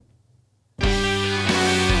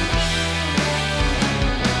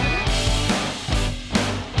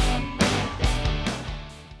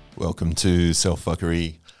Welcome to Self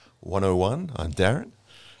Fuckery 101. I'm Darren.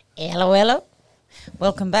 Hello, hello.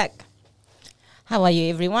 Welcome back. How are you,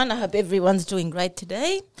 everyone? I hope everyone's doing great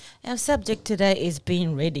today. Our subject today is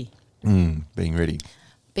being ready. Being ready.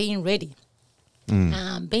 Being ready.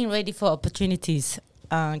 Being ready for opportunities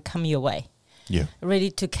come your way. Yeah. Ready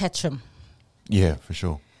to catch them. Yeah, for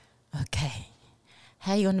sure. Okay.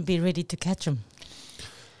 How you want to be ready to catch them?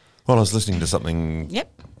 Well, I was listening to something Yep.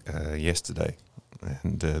 yesterday,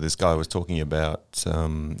 and this guy was talking about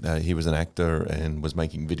he was an actor and was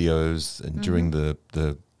making videos, and during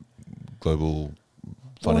the global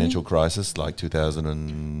financial crisis, like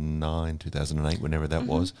 2009, 2008, whenever that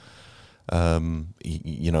was,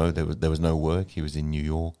 there was no work. He was in New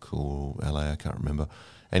York or LA, I can't remember.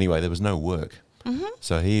 Anyway, there was no work.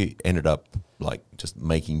 So he ended up like just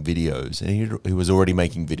making videos, and he was already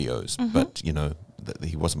making videos, but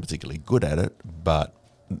he wasn't particularly good at it, but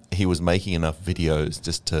he was making enough videos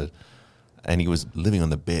and he was living on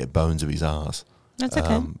the bare bones of his ass. That's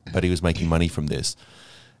okay. But he was making money from this,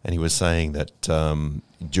 and he was saying that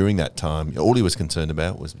during that time, all he was concerned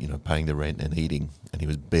about was paying the rent and eating, and he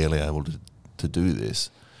was barely able to do this,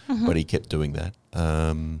 but he kept doing that,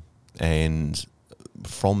 and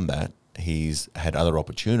from that, he's had other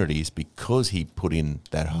opportunities because he put in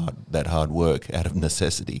that hard work out of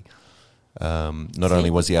necessity. Not only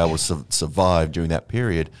was he able to survive during that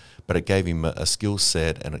period, but it gave him a skill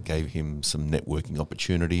set, and it gave him some networking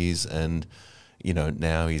opportunities. And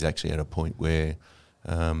now he's actually at a point where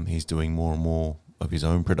he's doing more and more of his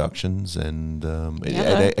own productions, and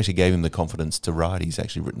it actually gave him the confidence to write. He's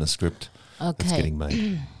actually written a script that's getting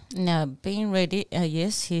made. Now, being ready,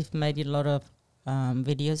 yes, he's made a lot of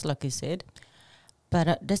videos, like you said,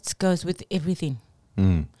 but that goes with everything.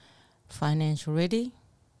 Financial ready,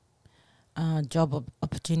 job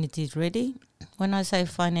opportunities ready. When I say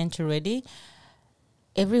financial ready,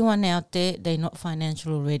 everyone out there, they're not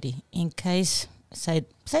financially ready. In case, say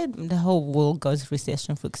the whole world goes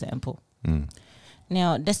recession, for example.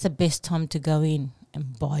 Now, that's the best time to go in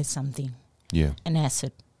and buy something, an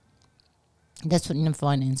asset. That's what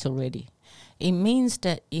financial ready. It means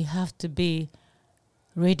that you have to be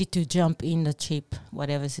ready to jump in the cheap,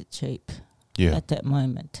 whatever's cheap at that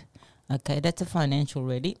moment. Okay, that's a financial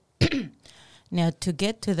ready. Now, to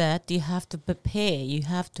get to that, you have to prepare. You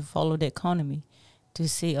have to follow the economy to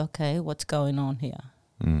see, okay, what's going on here.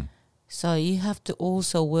 So you have to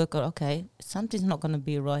also work on, okay, something's not going to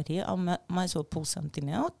be right here. I might as well pull something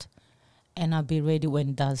out, and I'll be ready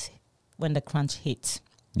when the crunch hits.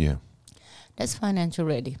 Yeah. That's financial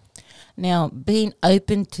ready. Now, being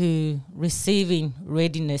open to receiving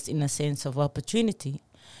readiness in a sense of opportunity,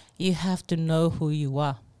 you have to know who you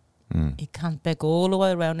are. It comes back all the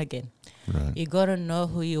way around again. Right. You got to know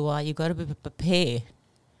who you are. You got to be prepared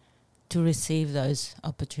to receive those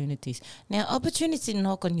opportunities. Now, opportunities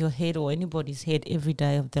knock on your head or anybody's head every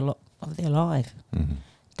day of their life.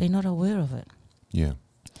 They're not aware of it. Yeah.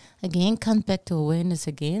 Again, come back to awareness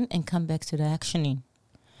again and come back to the actioning.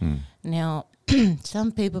 Now,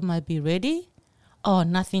 some people might be ready. Oh,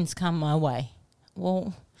 nothing's come my way.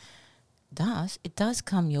 Well, it does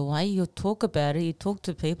come your way. You talk about it. You talk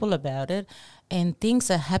to people about it, and things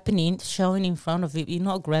are happening, showing in front of you. You're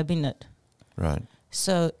not grabbing it. Right.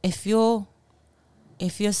 So if you're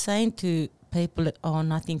saying to people, "Oh,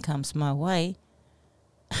 nothing comes my way,"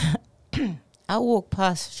 I walk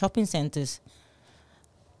past shopping centres.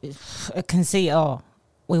 I can see,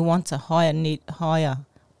 we want a higher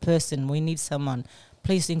person. We need someone.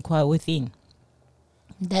 Please inquire within.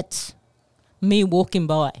 That's me walking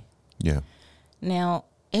by. Yeah. Now,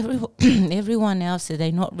 everyone else,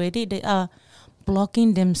 they're not ready. They are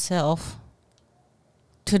blocking themselves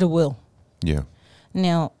to the will. Yeah.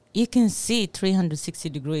 Now, you can see 360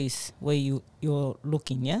 degrees where you're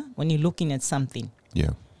looking, when you're looking at something.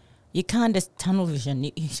 Yeah. You can't just tunnel vision.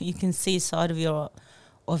 You can see side of your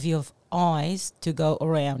eyes to go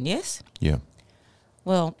around, yes? Yeah.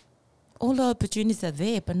 Well, all the opportunities are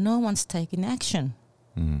there, but no one's taking action.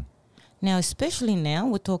 Now, especially now,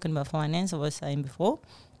 we're talking about finance, I was saying before.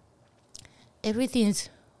 The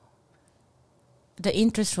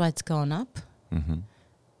interest rate's gone up.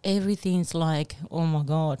 Everything's like, oh my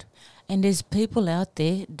God. And there's people out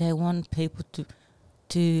there, they want people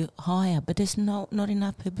to hire, but there's not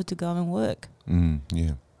enough people to go and work.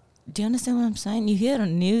 Yeah. Do you understand what I'm saying? You hear on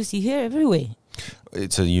the news, you hear everywhere.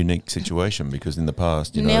 It's a unique situation because in the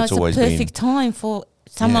past, now it's always been... Now it's a perfect time for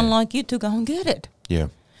someone like you to go and get it. Yeah.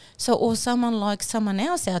 So, or someone like someone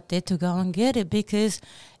else out there to go and get it, because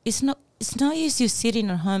it's no use you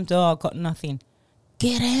sitting at home, I got nothing.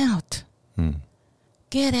 Get out.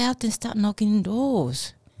 Get out and start knocking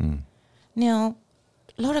doors. Now,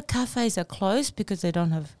 A lot of cafes are closed because they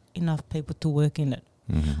don't have enough people to work in it.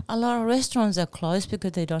 Mm-hmm. A lot of restaurants are closed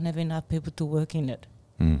because they don't have enough people to work in it.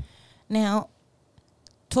 Mm. Now,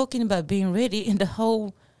 talking about being ready, and the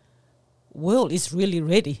whole world is really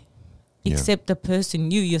ready, Yeah. except the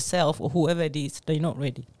person, you yourself or whoever it is, they're not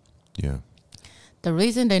ready. Yeah. The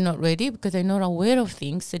reason they're not ready because they're not aware of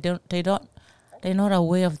things. They're not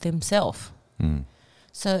aware of themselves. Mm.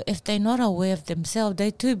 So if they're not aware of themselves,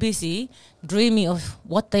 they're too busy dreaming of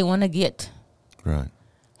what they want to get, Right.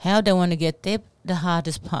 how they want to get there. The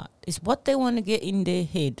hardest part is what they want to get in their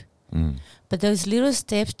head. Mm. But those little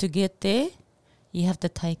steps to get there, you have to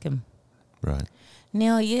take them. Right.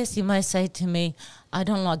 Now, yes, you might say to me, I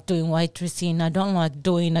don't like doing waitressing, I don't like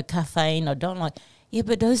doing a cafe, I don't like... Yeah,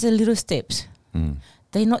 but those are little steps. Mm.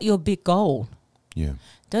 They're not your big goal. Yeah.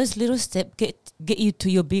 Those little steps get you to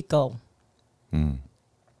your big goal. Mm.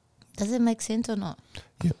 Does it make sense or not?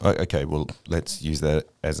 Yeah. Okay. Well, let's use that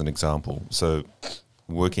as an example. So,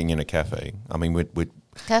 working in a cafe. I mean,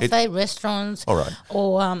 Cafe, restaurants, all right.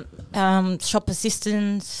 or shop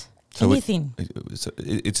assistants, So anything.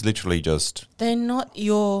 It's literally just. They're not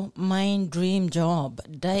your main dream job.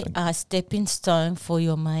 They are stepping stone for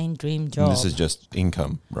your main dream job. This is just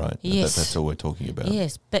income, right? Yes. That's all we're talking about.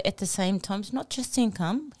 Yes, but at the same time, it's not just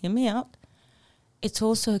income. Hear me out. It's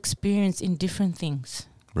also experience in different things.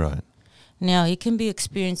 Right. Now, you can be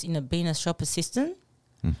experienced in being a shop assistant,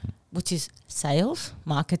 Mm-hmm. which is sales,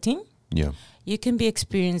 marketing. Yeah. You can be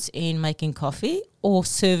experienced in making coffee or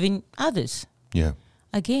serving others. Yeah.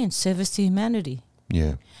 Again, service to humanity.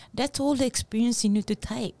 Yeah. That's all the experience you need to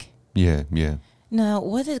take. Yeah. Yeah. Now,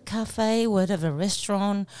 whether a cafe, whether a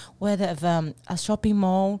restaurant, whether a shopping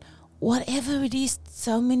mall, whatever it is,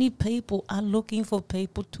 so many people are looking for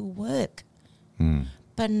people to work. Mm.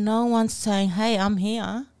 But no one's saying, hey, I'm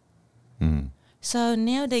here. Mm. So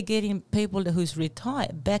now they're getting people who's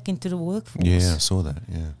retired back into the workforce. Yeah, I saw that.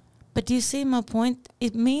 Yeah. But do you see my point?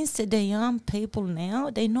 It means that the young people now,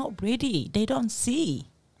 they're not ready. They don't see.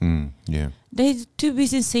 Mm. Yeah. They're too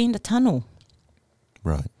busy seeing the tunnel.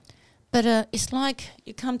 Right. But it's like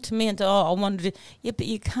you come to me and say, oh, I want to do... Yeah, but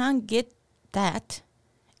you can't get that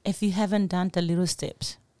if you haven't done the little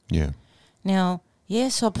steps. Yeah. Now, yeah,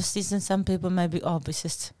 shop assistant, some people may be, oh, but it's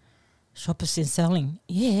just shop assistant selling.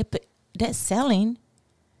 Yeah, but that selling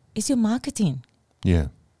is your marketing Yeah.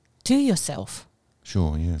 to yourself.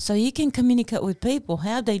 Sure. Yeah. So you can communicate with people,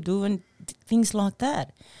 how they do and things like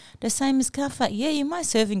that. The same as cafe. Yeah, you might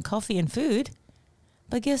serving coffee and food,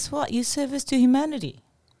 but guess what? You service to humanity.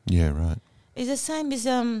 Yeah. Right. It's the same as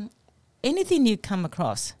anything you come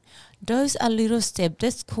across. Those are little steps.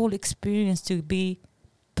 That's called experience to be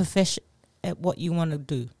professional at what you want to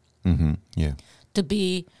do. Mm-hmm. Yeah. To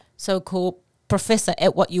be so-called professor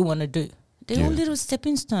at what you want to do. They're all Yeah. little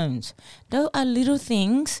stepping stones. Those are little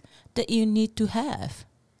things that you need to have.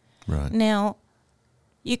 Right. Now,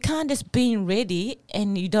 you can't just be ready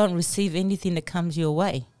and you don't receive anything that comes your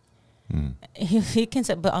way. Mm. You can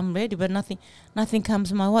say, but I'm ready, but nothing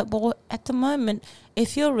comes my way. But at the moment,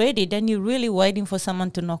 if you're ready, then you're really waiting for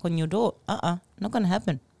someone to knock on your door. Not going to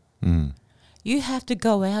happen. Mm. You have to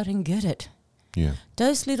go out and get it. Yeah.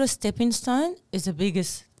 Those little stepping stones is the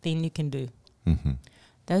biggest thing you can do. Mm-hmm.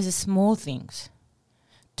 Those are small things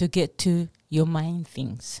to get to your main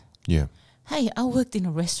things. Yeah. Hey, I worked in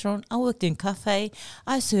a restaurant. I worked in a cafe.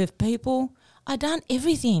 I served people. I done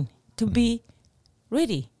everything to be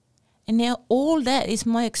ready. And now all that is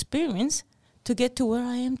my experience to get to where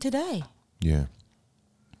I am today. Yeah.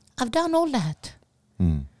 I've done all that.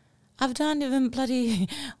 Mm. I've done even bloody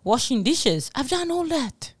washing dishes. I've done all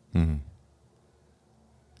that. Mm-hmm.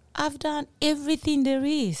 I've done everything there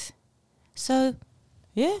is. So,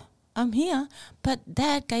 yeah, I'm here. But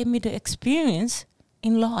that gave me the experience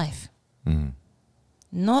in life. Mm.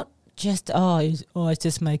 Not just, it's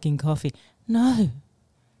just making coffee. No.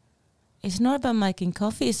 It's not about making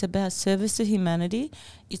coffee. It's about service to humanity.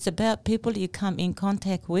 It's about people you come in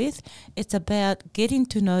contact with. It's about getting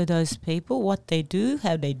to know those people, what they do,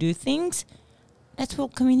 how they do things. That's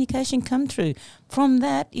what communication comes through. From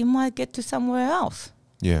that, you might get to somewhere else.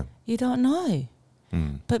 Yeah. You don't know.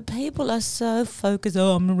 Mm. But people are so focused,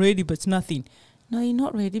 I'm ready, but it's nothing. No, you're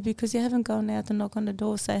not ready because you haven't gone out to knock on the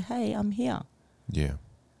door and say, hey, I'm here. Yeah.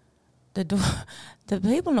 The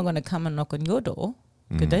people are not going to come and knock on your door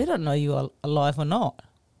because they don't know you are alive or not.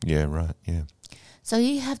 Yeah, right, yeah. So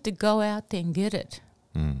you have to go out there and get it.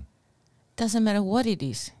 Mm. Doesn't matter what it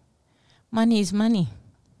is. Money is money.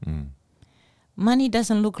 Mm. Money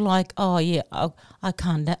doesn't look like, I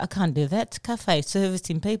can't do that. It's cafe,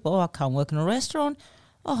 servicing people. I can't work in a restaurant.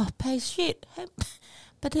 Pay shit.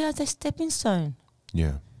 But they are the stepping stone.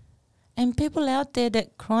 Yeah. And people out there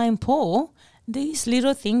that crying poor, these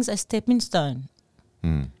little things are stepping stone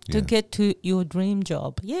to get to your dream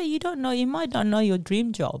job. Yeah, you don't know. You might not know your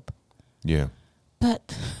dream job. Yeah.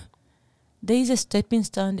 But these are stepping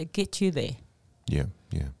stones that get you there. Yeah.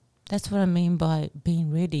 Yeah. That's what I mean by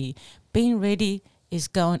being ready. Being ready is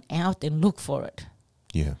going out and look for it.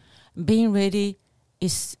 Yeah. Being ready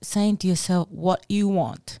is saying to yourself what you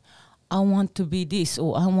want. I want to be this,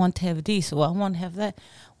 or I want to have this, or I want to have that.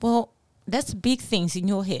 Well, that's big things in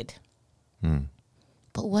your head.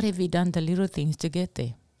 But what have you done, the little things to get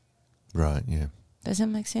there? Right, yeah. Does that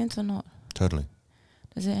make sense or not? Totally.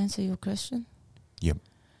 Does that answer your question? Yep.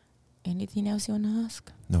 Anything else you want to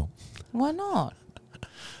ask? No. Why not?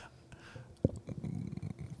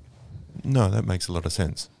 No, that makes a lot of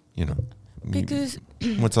sense, you know. Because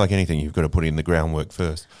it's like anything, you've got to put in the groundwork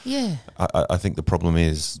first. yeah. I think the problem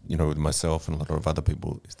is, you know, with myself and a lot of other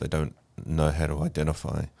people, is they don't know how to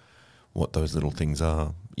identify what those little things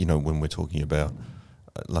are. You know, when we're talking about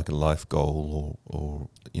like a life goal or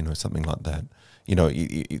you know, something like that. You know,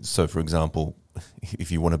 so for example,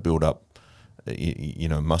 if you want to build up, you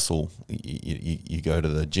know, muscle, you go to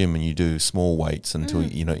the gym and you do small weights until,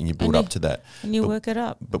 you know, and you build up to that. And you work it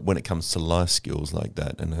up. But when it comes to life skills like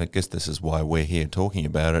that, and I guess this is why we're here talking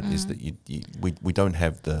about it, is that we don't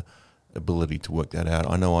have the ability to work that out.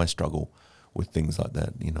 I know I struggle with things like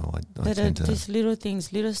that, you know. I tend to... these little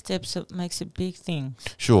things, little steps makes a big thing.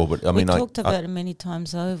 Sure, but I mean... We talked about it many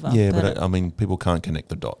times over. Yeah, but I mean, people can't connect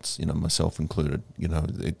the dots, you know, myself included. You know,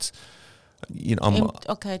 it's... You know,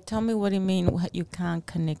 okay, tell me what you mean you can't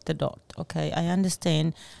connect the dot. Okay, I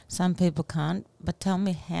understand some people can't, but tell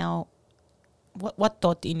me how... What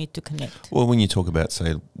dot do you need to connect? Well, when you talk about,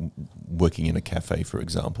 say, working in a cafe, for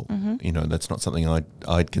example, you know, that's not something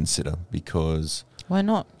I'd consider because... Why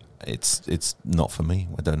not? It's not for me.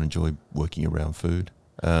 I don't enjoy working around food.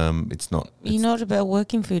 It's not... You're not about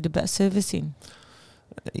working food, about servicing.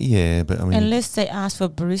 Yeah, but I mean... Unless they ask for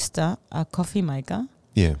barista, a coffee maker.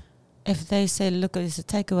 Yeah. If they say, look, it's a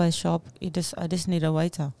takeaway shop, I just need a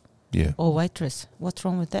waiter. Yeah. Or waitress. What's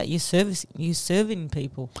wrong with that? You're serving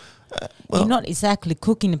people. Well, you're not exactly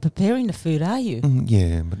cooking and preparing the food, are you?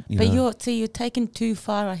 Yeah, but you're taking too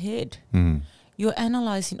far ahead. You're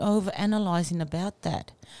over-analysing about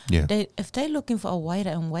that. Yeah. If they're looking for a waiter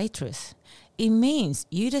and waitress, it means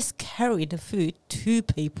you just carry the food to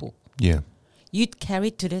people. Yeah. You carry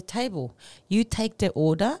it to the table. You take the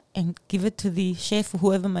order and give it to the chef or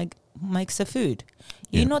whoever makes the food.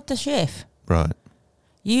 You're not the chef. Right.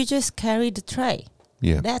 You just carry the tray.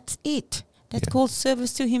 Yeah. That's it. That's called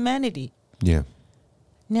service to humanity. Yeah.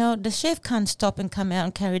 Now, the chef can't stop and come out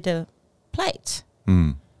and carry the plates.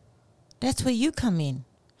 That's where you come in.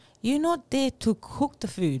 You're not there to cook the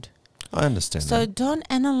food. I understand So that. don't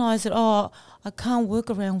analyse it, I can't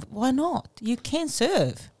work around. Why not? You can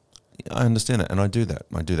serve. I understand that, and I do that.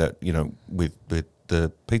 You know, with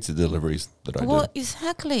the pizza deliveries that I do. Well,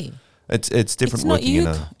 exactly. It's different It's not working you. in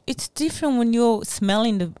a... It's different when you're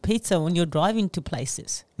smelling the pizza when you're driving to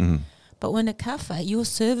places. But when a cafe, you're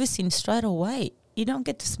servicing straight away. You don't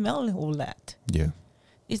get to smell all that. Yeah.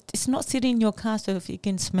 It's not sitting in your car so if you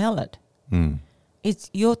can smell it. It's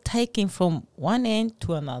you're taking from one end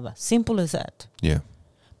to another. Simple as that. Yeah.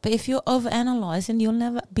 But if you're overanalyzing, you'll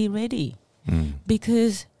never be ready.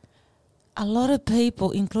 Because a lot of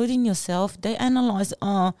people, including yourself, they analyze,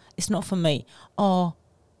 it's not for me.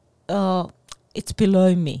 It's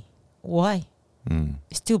below me. Why?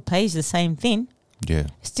 It still pays the same thing. Yeah.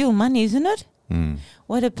 It's still money, isn't it?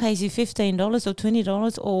 Whether it pays you $15 or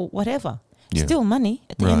 $20 or whatever. Yeah. Still money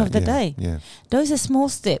at the end of the day. Yeah. Those are small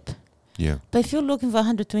steps. Yeah. But if you're looking for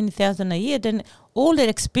 $120,000 a year, then all that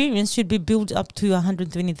experience should be built up to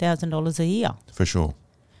 $120,000 a year. For sure.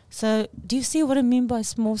 So do you see what I mean by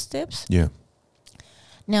small steps? Yeah.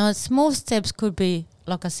 Now, small steps could be,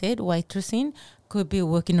 like I said, waitressing, could be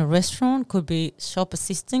work in a restaurant, could be shop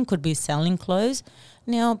assistant, could be selling clothes.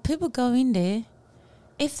 Now, people go in there.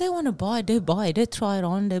 If they want to buy it, they buy it. They try it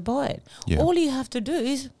on, they buy it. Yeah. All you have to do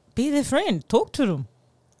is be their friend, talk to them.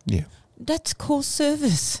 Yeah. That's called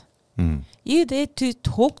service. You're there to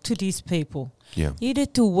talk to these people. Yeah. You're there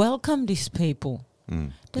to welcome these people.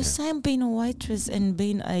 The Yeah. same being a waitress and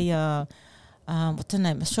being a,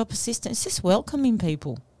 a shop assistant. It's just welcoming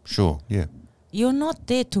people. Sure. Yeah. You're not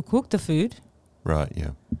there to cook the food. Right.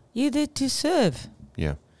 Yeah. You're there to serve.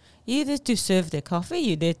 Yeah. You're there to serve their coffee.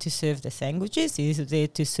 You're there to serve the sandwiches. You're there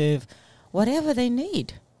to serve whatever they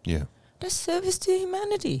need. Yeah. That's service to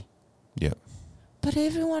humanity. Yeah. But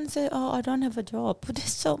everyone says, I don't have a job. But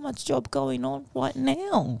there's so much job going on right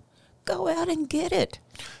now. Go out and get it.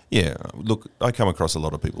 Yeah. Look, I come across a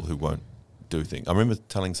lot of people who won't do think. I remember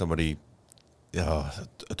telling somebody, I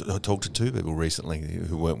talked to two people recently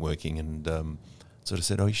who weren't working, and sort of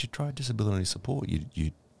said, "Oh, you should try disability support.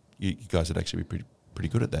 You guys would actually be pretty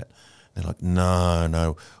good at that." They're like,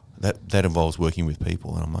 "No, that involves working with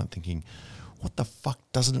people." And I'm like thinking, what the fuck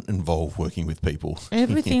doesn't it involve working with people?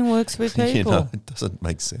 Everything works with people. You know, it doesn't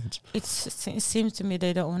make sense. It seems to me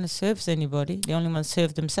they don't want to serve anybody. They only want to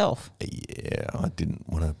serve themselves. Yeah, I didn't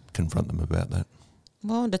want to confront them about that.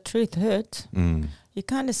 Well, the truth hurts. You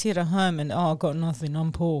can't sit at home and, I got nothing,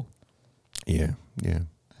 I'm poor. Yeah.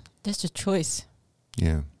 That's a choice.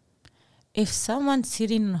 Yeah. If someone's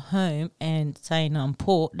sitting at home and saying I'm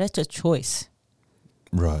poor, that's a choice.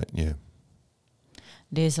 Right, yeah.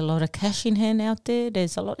 There's a lot of cash in hand out there.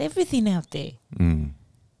 There's a lot, everything out there.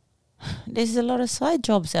 There's a lot of side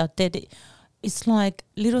jobs out there. It's like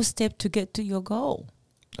little step to get to your goal.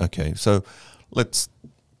 Okay, so let's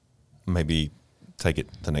maybe take it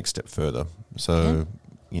the next step further. So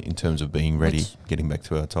in terms of being ready, getting back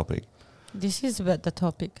to our topic. This is about the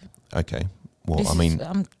topic. Okay. Well,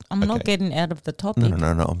 I'm not getting out of the topic.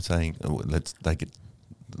 No. I'm saying let's take it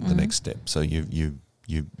the next step. So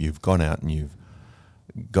you've gone out and you've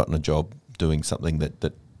gotten a job doing something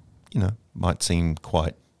that might seem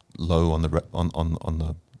quite low on the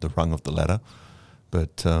rung of the ladder,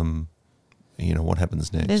 but what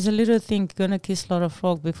happens next? There's a little thing, you're gonna kiss a lot of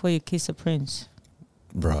frog before you kiss a prince.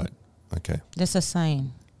 Right. Okay. That's a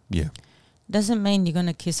saying. Yeah. Doesn't mean you're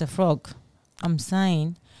gonna kiss a frog. I'm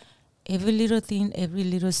saying every little thing, every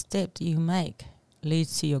little step that you make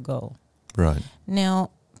leads to your goal. Right.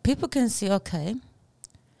 Now, people can see, okay,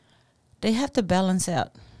 they have to balance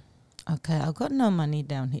out. Okay, I've got no money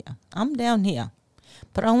down here. I'm down here,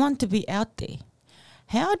 but I want to be out there.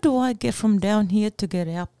 How do I get from down here to get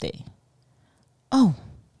out there? Oh,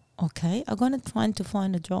 okay, I'm going to try to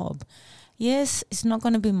find a job. Yes, it's not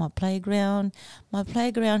going to be my playground. My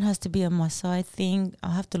playground has to be on my side thing.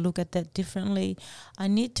 I have to look at that differently. I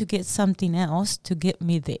need to get something else to get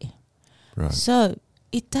me there. Right. So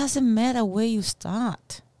it doesn't matter where you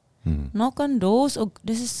start. Knock on doors.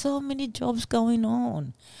 There's so many jobs going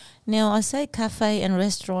on. Now, I say cafe and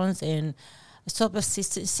restaurants and shop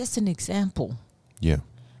assistant. It's just an example. Yeah.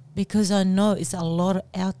 Because I know it's a lot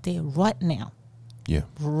out there right now. Yeah.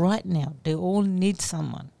 Right now. They all need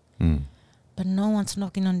someone. But no one's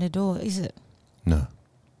knocking on their door, is it? No.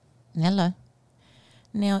 Hello.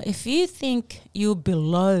 Now, if you think you're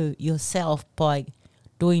below yourself by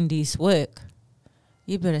doing this work,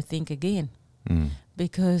 you better think again.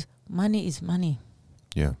 Because money is money.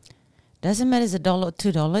 Yeah. Doesn't matter if it's $1 or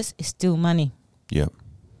 $2, it's still money. Yeah.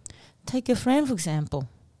 Take your friend, for example.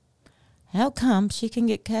 How come she can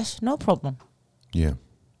get cash? No problem. Yeah.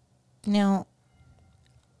 Now,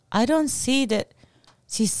 I don't see that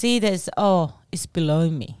she sees it as, it's below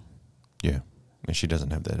me. Yeah. And she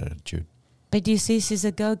doesn't have that attitude. But you see, she's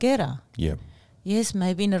a go-getter. Yeah. Yes,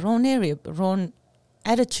 maybe in the wrong area, wrong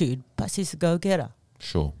attitude, but she's a go-getter.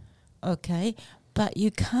 Sure. Okay, but you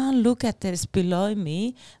can't look at that as below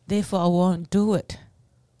me, therefore I won't do it.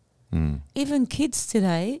 Even kids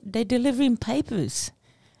today, they're delivering papers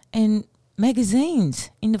and magazines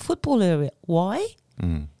in the football area. Why?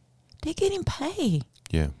 They're getting paid.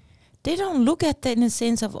 Yeah. They don't look at that in the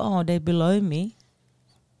sense of, they're below me.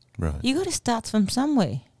 Right. You got to start from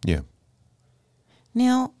somewhere. Yeah.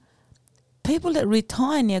 Now, people that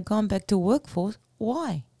retire and are going back to workforce,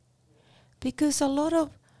 why? Because a lot of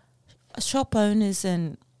shop owners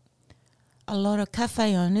and a lot of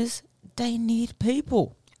cafe owners, they need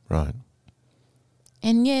people. Right.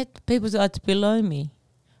 And yet, people say, it's below me.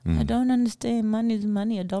 I don't understand. Money is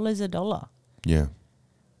money. $1 is $1. Yeah.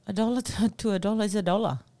 $1 to $1 is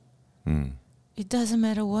 $1. It doesn't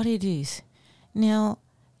matter what it is. Now,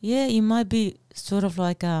 yeah, you might be sort of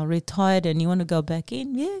like retired and you want to go back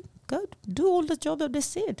in. Yeah, go do all the job that they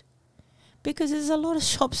said. Because there's a lot of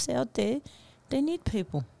shops out there, they need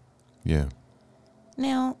people. Yeah.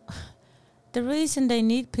 Now, the reason they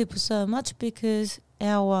need people so much because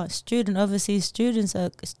our overseas students are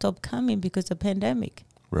stopped coming because of the pandemic.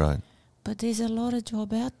 Right. But there's a lot of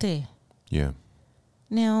job out there. Yeah.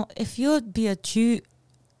 Now, if you'd be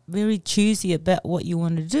very choosy about what you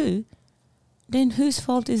want to do, then whose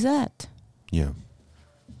fault is that? Yeah.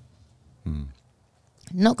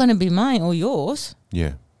 Not going to be mine or yours.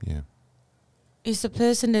 Yeah. Yeah. It's the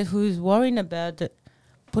person who's worrying about it,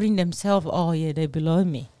 putting themselves, they're below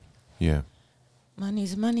me. Yeah. Money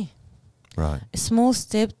is money. Right. A small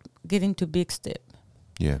step getting to big step.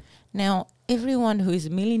 Yeah. Now, everyone who is a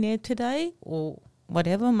millionaire today or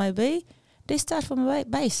whatever it may be, they start from a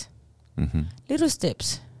base. Little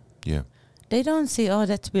steps. Yeah. They don't say,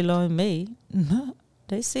 that's below me. No.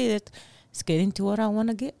 They see that It's getting to what I want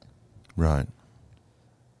to get. Right.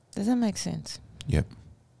 Does that make sense? Yep.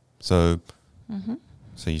 So, Mm-hmm.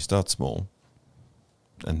 so you start small,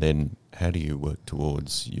 and then how do you work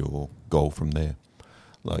towards your goal from there?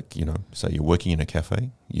 Like, you know, say you're working in a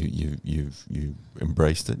cafe, you've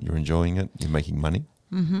embraced it, you're enjoying it, you're making money.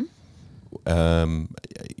 Mm-hmm.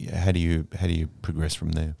 How do you progress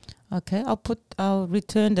from there? Okay, I'll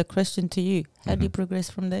return the question to you. How do you progress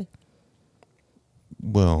from there?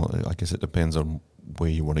 Well, I guess it depends on where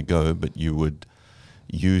you want to go, but you would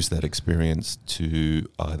use that experience to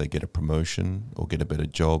either get a promotion or get a better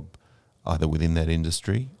job, either within that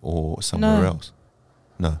industry or somewhere else.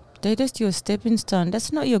 No. They're just your stepping stone.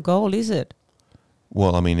 That's not your goal, is it?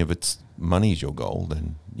 Well, I mean, if it's money's your goal,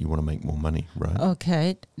 then you want to make more money, right?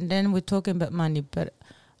 Okay, then we're talking about money, but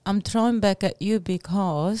I'm throwing back at you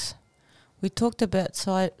because we talked about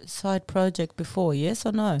side project before, yes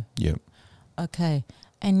or no? Yep. Okay,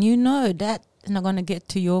 and you know that not going to get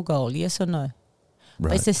to your goal, yes or no? Right.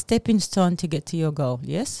 But it's a stepping stone to get to your goal,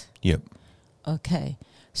 yes? Yep. Okay,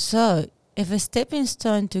 so if a stepping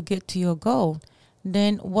stone to get to your goal,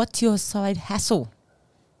 then what's your side hustle?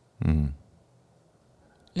 Mm.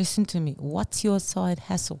 Listen to me. What's your side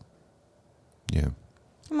hustle? Yeah.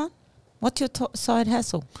 Come on. What's your side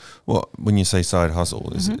hustle? Well, when you say side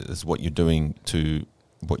hustle, is what you're doing to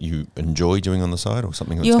what you enjoy doing on the side, or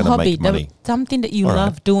something that's Your going to hobby, make money? something that you All right.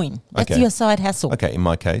 love doing. That's Okay. your side hustle. Okay, in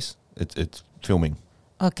my case, it's filming.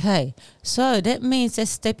 Okay. So that means a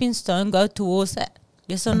stepping stone go towards that.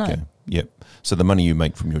 Yes or Okay. no? Yep. So the money you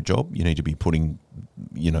make from your job, you need to be putting,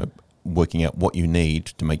 working out what you need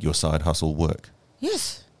to make your side hustle work.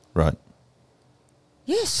 Yes. Right.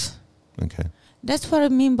 Yes. Okay. That's what I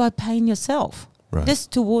mean by paying yourself. Right. That's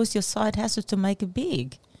towards your side hustle to make it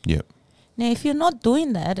big. Yep. Now, if you're not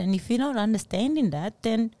doing that and if you're not understanding that,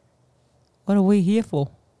 then what are we here for?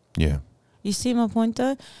 Yeah. You see my point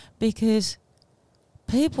though? Because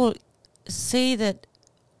people see that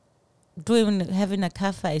having a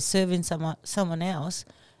cafe, serving someone else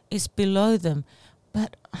is below them.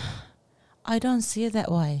 But I don't see it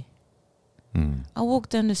that way. Mm. I walk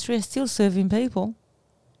down the street still serving people.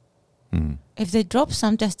 Mm. If they drop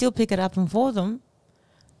something, I still pick it up and for them.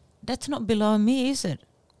 That's not below me, is it?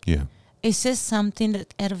 Yeah. It says something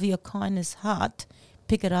that out of your kindness heart,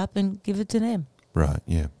 pick it up and give it to them. Right.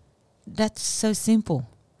 Yeah. That's so simple.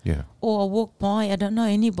 Yeah. Or I walk by, I don't know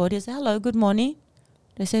anybody, I say, hello, good morning.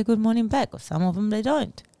 They say good morning back. Or some of them, they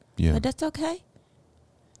don't. Yeah. But that's okay.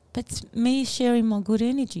 But it's me sharing my good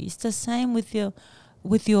energy. It's the same with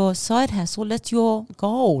your side hustle. That's your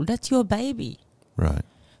goal. That's your baby. Right.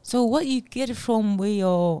 So what you get from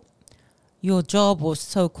where your job or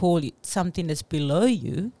so-called something that's below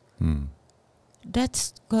you,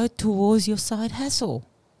 that's go towards your side hustle.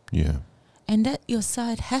 Yeah. And that your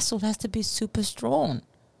side hustle has to be super strong.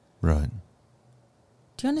 Right.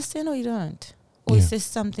 Do you understand or you don't? Or is this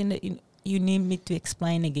something that you need me to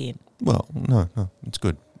explain again? Well, no, it's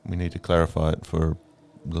good. We need to clarify it for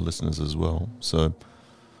the listeners as well. So,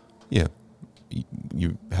 yeah,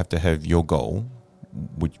 you have to have your goal,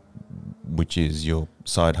 which is your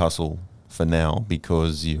side hustle for now,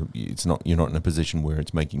 because you're not in a position where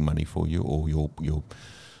it's making money for you, or you're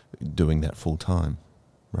doing that full time,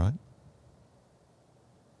 right?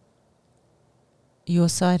 Your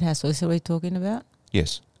side hustle, is that what you're talking about?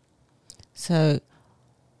 Yes. So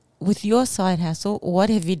with your side hustle, what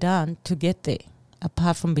have you done to get there,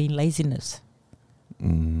 apart from being laziness?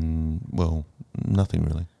 Well, nothing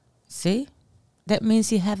really. See? That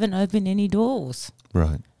means you haven't opened any doors.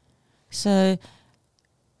 Right. So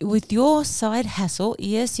with your side hustle,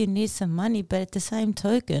 yes, you need some money, but at the same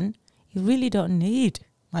token, you really don't need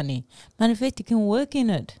money. Matter of fact, you can work in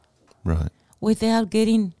it. Right. Without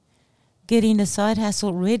getting the side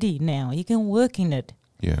hustle ready now. You can work in it.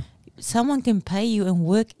 Yeah. Someone can pay you and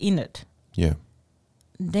work in it. Yeah.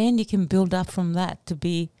 Then you can build up from that to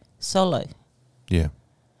be solo. Yeah.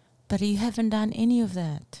 But you haven't done any of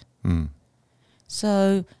that. Mm.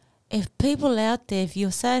 So if people out there, if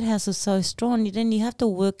your side hustle is so strong, then you have to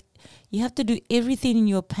work, you have to do everything in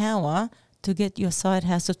your power to get your side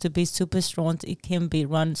hustle to be super strong so it can be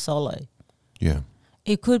run solo. Yeah.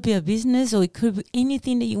 It could be a business or it could be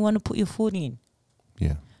anything that you want to put your foot in.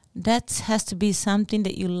 Yeah. That has to be something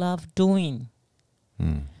that you love doing.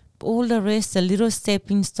 Mm. All the rest, the little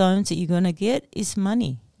stepping stones that you're going to get is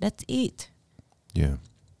money. That's it. Yeah.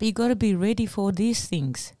 But you got to be ready for these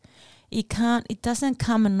things. It doesn't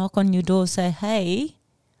come and knock on your door and say, hey,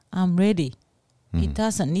 I'm ready. It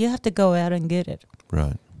doesn't. You have to go out and get it.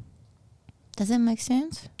 Right. Does that make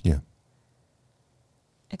sense? Yeah.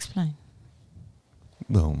 Explain.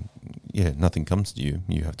 Well, nothing comes to you.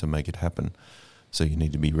 You have to make it happen. So you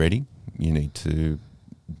need to be ready. You need to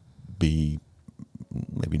be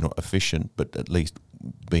maybe not efficient, but at least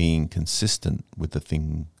being consistent with the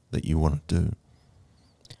thing that you want to do.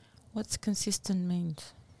 What's consistent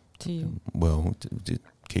means to you? Well,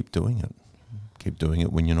 keep doing it. Keep doing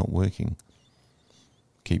it when you're not working.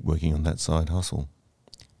 Keep working on that side hustle.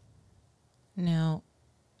 Now,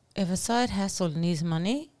 if a side hustle needs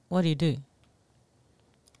money, what do?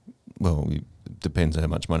 Well, it depends how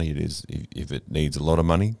much money it is. If it needs a lot of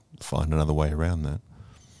money, find another way around that.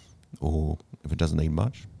 Or if it doesn't need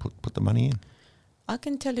much, put the money in. I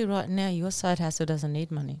can tell you right now, your side hustle doesn't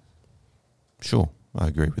need money. Sure, I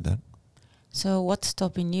agree with that. So what's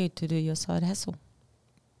stopping you to do your side hustle?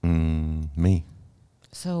 Me.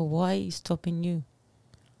 So why is stopping you?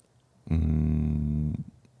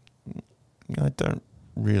 I don't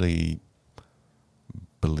really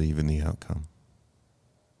believe in the outcome.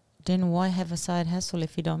 Then why have a side hustle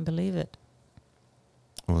if you don't believe it?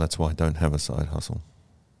 Well, that's why I don't have a side hustle.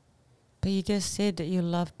 But you just said that you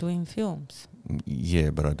love doing films. Yeah,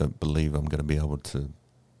 but I don't believe I'm going to be able to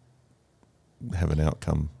have an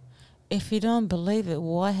outcome. If you don't believe it,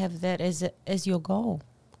 why have that as your goal?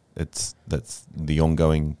 That's the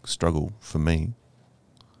ongoing struggle for me.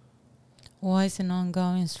 Why is it an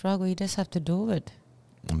ongoing struggle? You just have to do it.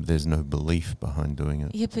 There's no belief behind doing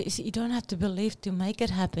it. Yeah, but you don't have to believe to make it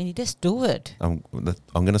happen. You just do it. I'm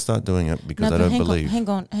going to start doing it because I don't believe.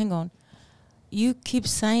 Hang on. You keep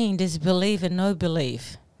saying there's belief and no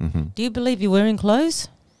belief. Mm-hmm. Do you believe you're wearing clothes?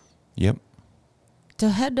 Yep. So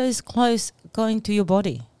how those clothes go into your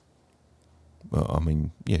body? Well, I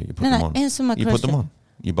mean, yeah, you put them on. Answer my question. You put them on.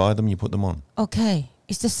 You buy them, you put them on. Okay.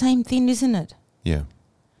 It's the same thing, isn't it? Yeah.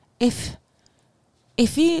 If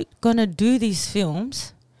you're going to do these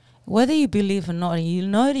films, whether you believe or not, you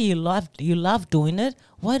know that you love doing it,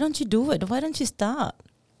 why don't you do it? Why don't you start?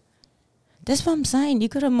 That's what I'm saying. You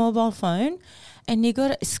got a mobile phone and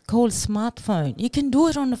it's called smartphone. You can do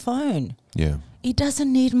it on the phone. Yeah. It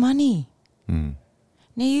doesn't need money. Mm.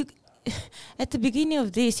 Now, at the beginning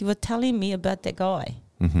of this, you were telling me about that guy.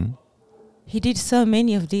 Mm-hmm. He did so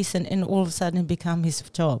many of this and all of a sudden become his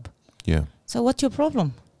job. Yeah. So what's your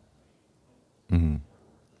problem? Mm-hmm.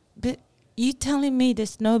 But you telling me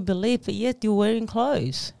there's no belief, but yet you're wearing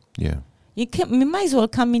clothes. Yeah. You might as well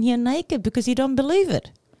come in here naked because you don't believe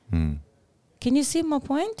it. Mm. Can you see my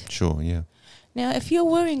point? Sure, yeah. Now, if you're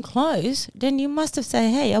wearing clothes, then you must have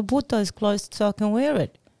said, hey, I bought those clothes so I can wear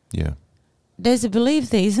it. Yeah. There's a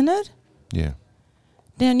belief there, isn't it? Yeah.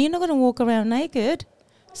 Then you're not going to walk around naked.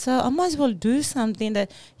 So I might as well do something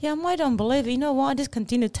that, I might not believe it. You know what? I just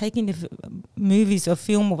continue taking the movies or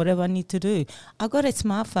film or whatever I need to do. I got a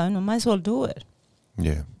smartphone. I might as well do it.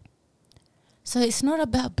 Yeah. So it's not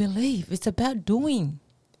about belief. It's about doing.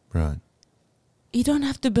 Right. You don't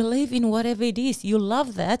have to believe in whatever it is. You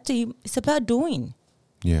love that. So it's about doing.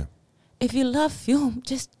 Yeah. If you love film,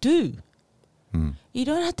 just do. Mm. You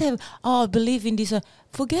don't have to have, I believe in this.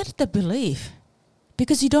 Forget the belief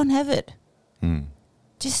because you don't have it. Mm.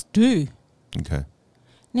 Just do. Okay.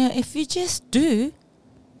 Now, if you just do,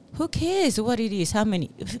 who cares what it is, how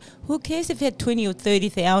many? Who cares if you had 20 or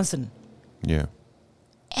 30,000? Yeah.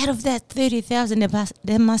 Out of that 30,000,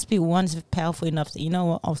 there must be one powerful enough that, you know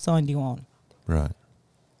what, I'll sign you on. Right.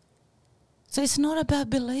 So it's not about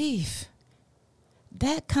belief.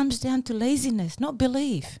 That comes down to laziness, not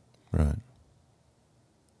belief. Right.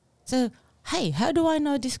 So, hey, how do I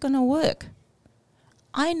know this is going to work?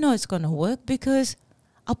 I know it's going to work because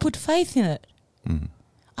I put faith in it. Mm.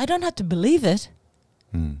 I don't have to believe it.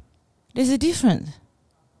 Mm. There's a difference.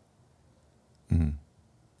 Mm.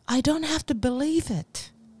 I don't have to believe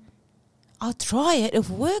it. I'll try it. If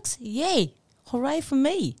it works, yay. Hooray for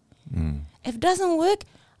me. Mm. If it doesn't work,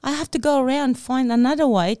 I have to go around and find another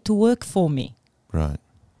way to work for me. Right.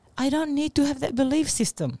 I don't need to have that belief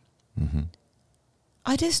system. Mm-hmm.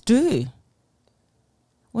 I just do.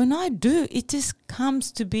 When I do, it just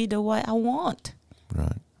comes to be the way I want.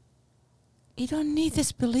 Right. You don't need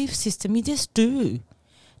this belief system. You just do.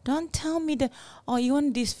 Don't tell me that, you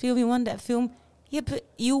want this film, you want that film. Yeah, but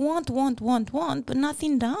you want, but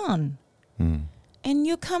nothing done. Mm. And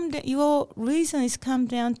your reason is come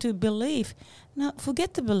down to belief. Now,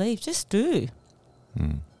 forget the belief. Just do.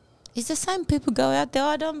 Mm. It's the same people go out there,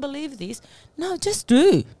 I don't believe this. No, just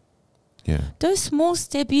do. Yeah. Those small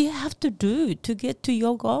steps you have to do to get to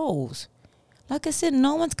your goals. Like I said,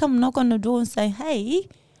 no one's come knock on the door and say, hey,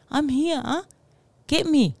 I'm here. Get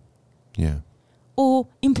me. Yeah. Or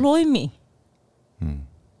employ me. Mm.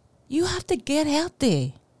 You have to get out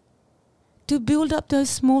there to build up those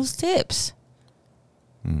small steps.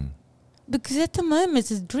 Mm. Because at the moment,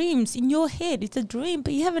 it's dreams in your head. It's a dream,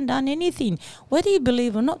 but you haven't done anything. Whether you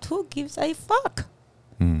believe or not, who gives a fuck?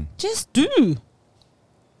 Just do.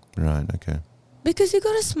 Right, okay. Because you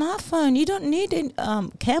got a smartphone. You don't need any,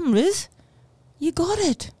 cameras. You got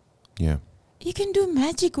it. Yeah. You can do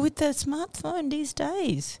magic with the smartphone these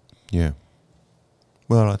days. Yeah.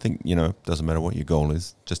 Well, I think, doesn't matter what your goal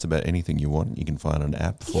is, just about anything you want, you can find an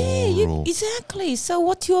app for. Yeah, exactly. So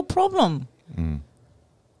what's your problem?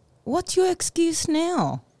 What's your excuse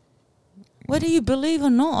now? Whether you believe or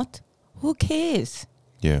not, who cares?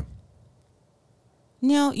 Yeah.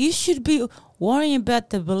 Now, you should be worrying about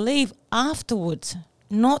the belief afterwards,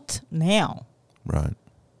 not now. Right.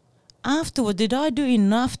 Afterward, did I do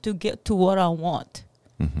enough to get to what I want?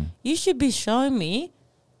 You should be showing me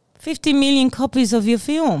 50 million copies of your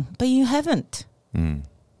film, but you haven't.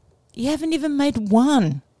 You haven't even made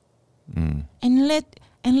one. And let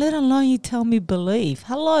alone you tell me believe.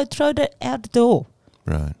 Hello, throw that out the door.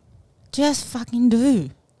 Right. Just fucking do.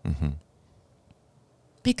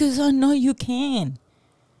 Because I know you can.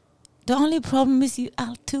 The only problem is you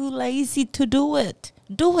are too lazy to do it.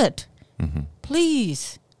 Do it.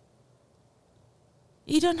 Please.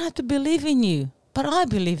 You don't have to believe in you, but I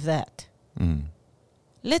believe that.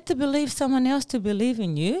 Let the believe someone else to believe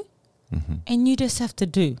in you, and you just have to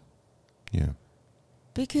do. Yeah.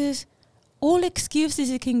 Because all excuses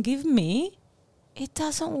you can give me, it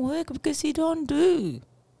doesn't work because you don't do.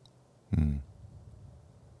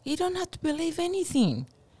 You don't have to believe anything.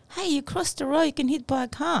 Hey, you crossed the road, you can hit by a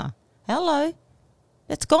car. Hello.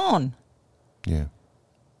 It's gone. Yeah.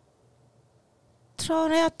 Throw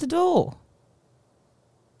it out the door.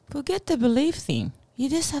 Forget the belief thing. You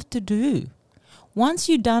just have to do. Once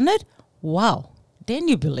you've done it, wow, then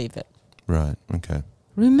you believe it. Right, okay.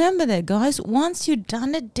 Remember that, guys. Once you've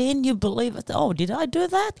done it, then you believe it. Oh, did I do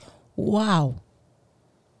that? Wow.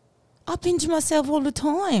 I pinch myself all the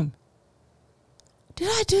time. Did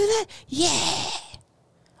I do that? Yeah.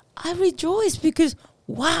 I rejoice because,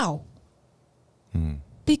 wow.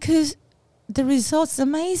 Because the result's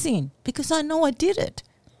amazing. Because I know I did it.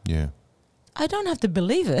 Yeah. I don't have to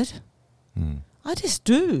believe it. I just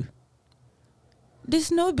do.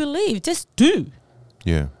 There's no belief. Just do.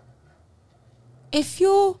 Yeah. If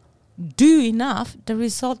you do enough, the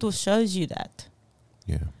result will show you that.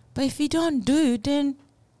 Yeah. But if you don't do, then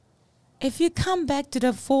if you come back to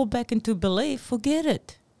the fall back into belief, forget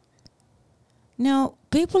it. Now,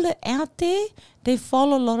 people that are out there, they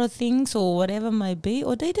follow a lot of things or whatever it may be,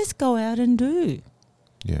 or they just go out and do.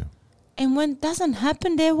 Yeah. And when it doesn't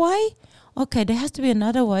happen their way, okay, there has to be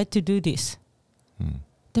another way to do this.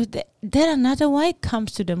 Then another way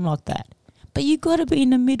comes to them like that. But you got to be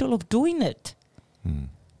in the middle of doing it.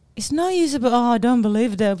 It's no use about, I don't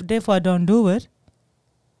believe that, therefore I don't do it.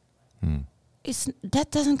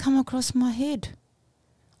 That doesn't come across my head.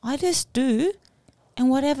 I just do, and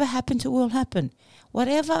whatever happens, it will happen.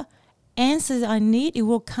 Whatever answers I need, it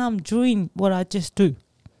will come during what I just do.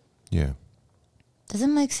 Yeah. Does it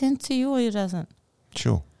make sense to you or it doesn't?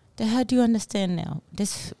 Sure. Then how do you understand now?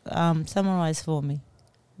 Just summarize for me.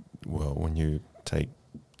 Well, when you take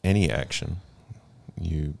any action,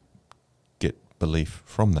 you get belief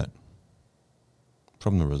from that,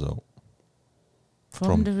 from the result.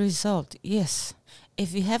 From the result, yes.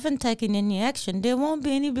 If you haven't taken any action, there won't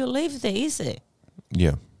be any belief there, is there?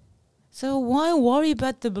 Yeah. So why worry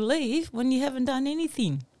about the belief when you haven't done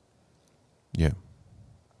anything? Yeah.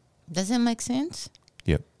 Does that make sense?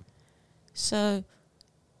 Yep. So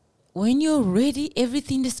when you're ready,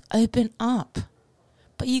 everything just open up.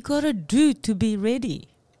 But you got to do to be ready.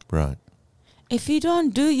 Right. If you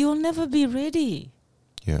don't do, you'll never be ready.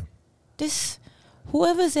 Yeah.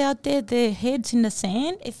 Whoever's out there, their heads in the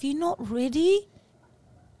sand, if you're not ready,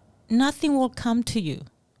 nothing will come to you.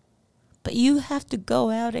 But you have to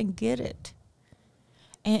go out and get it.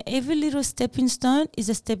 And every little stepping stone is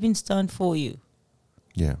a stepping stone for you.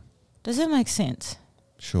 Yeah. Does that make sense?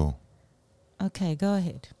 Sure. Okay, go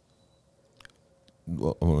ahead.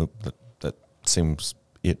 Well, that seems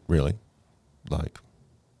it, really. Like,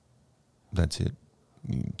 that's it.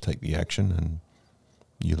 You take the action and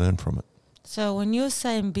you learn from it. So when you're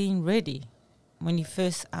saying being ready, when you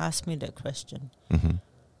first asked me that question,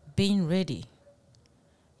 being ready,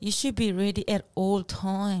 you should be ready at all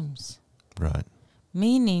times. Right.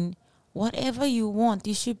 Meaning, whatever you want,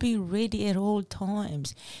 you should be ready at all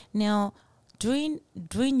times. Now, during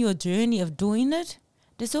your journey of doing it,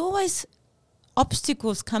 there's always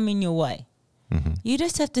obstacles coming your way. You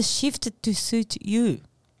just have to shift it to suit you.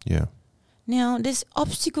 Yeah. Now, this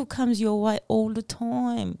obstacle comes your way all the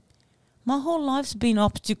time. My whole life's been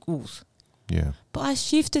obstacles. Yeah. But I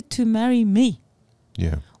shifted to marry me.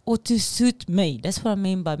 Yeah. or to suit me. That's what I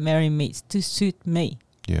mean by marry me. It's to suit me.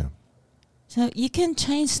 Yeah. So you can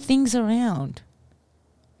change things around.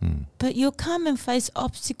 Mm. But you'll come and face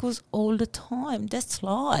obstacles all the time. That's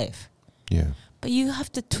life. Yeah. But you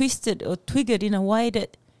have to twist it or twig it in a way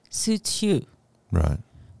that suits you. Right.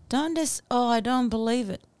 Don't just, I don't believe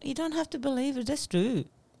it. You don't have to believe it. Just do.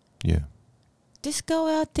 Yeah. Just go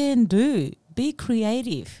out there and do. Be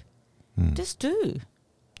creative. Mm. Just do.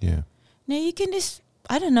 Yeah. Now you can just,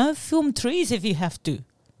 I don't know, film trees if you have to.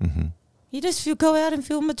 Mm-hmm. You just go out and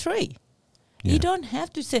film a tree. Yeah. You don't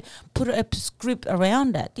have to say put a script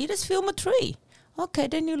around that. You just film a tree. Okay,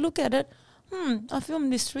 then you look at it. I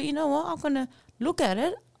filmed this tree. You know what? I'm gonna look at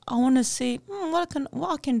it. I want to see what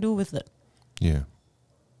I can do with it. Yeah.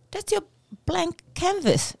 That's your blank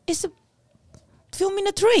canvas. It's filming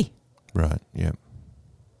a tree. Right. Yeah.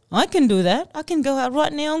 I can do that. I can go out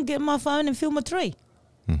right now and get my phone and film a tree.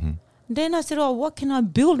 Mm-hmm. Then I said, what can I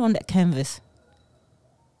build on that canvas?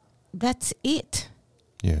 That's it.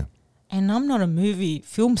 Yeah. And I'm not a movie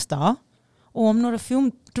film star or I'm not a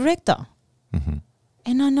film director. Mm-hmm.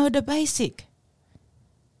 And I know the basic.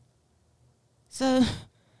 So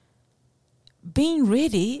being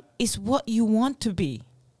ready is what you want to be.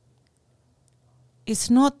 It's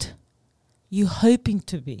not you hoping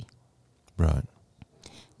to be. Right.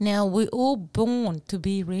 Now, we're all born to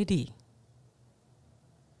be ready.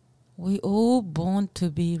 We're all born to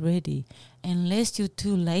be ready. Unless you're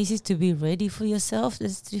too lazy to be ready for yourself,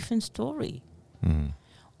 that's a different story. Mm.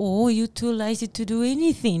 Or you're too lazy to do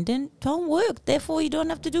anything, then don't work. Therefore, you don't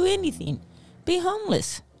have to do anything. Be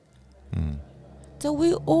homeless. Mm. So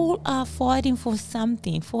we all are fighting for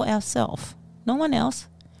something, for ourselves. No one else,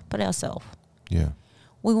 but ourselves. Yeah.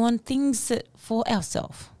 We want things for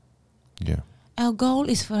ourselves. Yeah. Our goal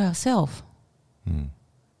is for ourselves. Mm.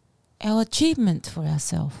 Our achievement for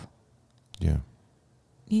ourselves. Yeah.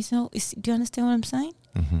 You know, do you understand what I'm saying?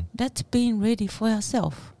 Mm-hmm. That's being ready for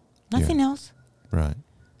ourselves. Nothing else. Right.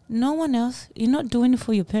 No one else. You're not doing it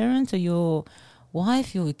for your parents or your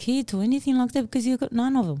wife, your kids or anything like that because you've got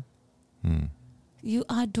none of them. Mm. You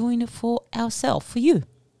are doing it for ourselves, for you.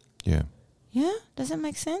 Yeah. Yeah? Does that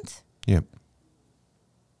make sense? Yep.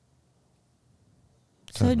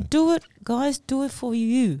 So Totally. do it, guys, do it for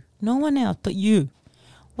you. No one else but you.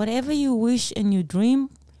 Whatever you wish and you dream,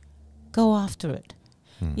 go after it.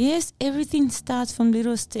 Mm. Yes, everything starts from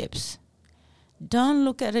little steps. Don't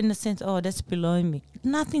look at it in the sense, that's below me.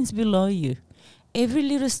 Nothing's below you. Every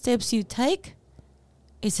little steps you take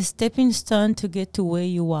is a stepping stone to get to where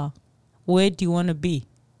you are. Where do you want to be?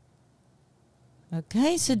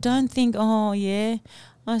 Okay, so don't think, I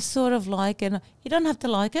sort of like it. You don't have to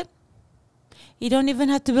like it. You don't even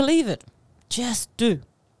have to believe it. Just do.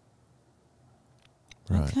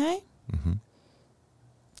 Right. Okay? Mm-hmm.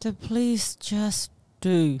 So please just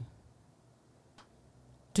do.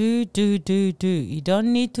 Do. You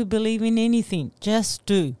don't need to believe in anything. Just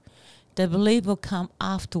do. The belief will come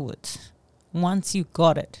afterwards, once you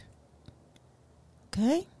got it.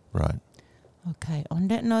 Okay? Right. Okay, on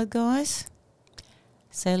that note, guys,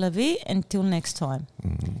 c'est la vie. Until next time.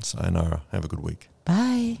 Sayonara. Have a good week.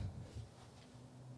 Bye.